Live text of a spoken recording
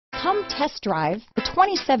Come test drive the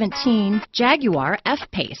 2017 Jaguar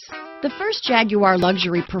F-PACE. The first Jaguar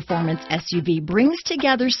luxury performance SUV brings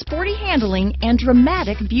together sporty handling and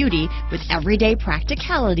dramatic beauty with everyday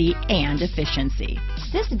practicality and efficiency.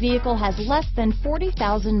 This vehicle has less than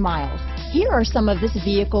 40,000 miles. Here are some of this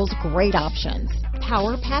vehicle's great options: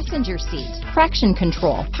 power passenger seat, traction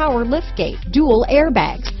control, power liftgate, dual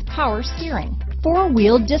airbags, power steering,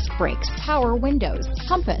 four-wheel disc brakes, power windows,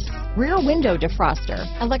 compass, rear window defroster,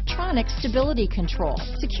 electronic stability control,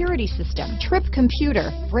 security system, trip computer,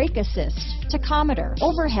 brake assist, tachometer,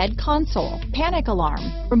 overhead console, panic alarm,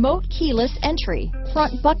 remote keyless entry,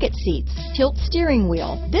 front bucket seats, tilt steering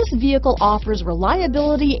wheel. This vehicle offers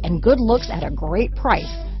reliability and good looks at a great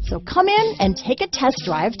price. So come in and take a test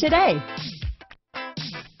drive today.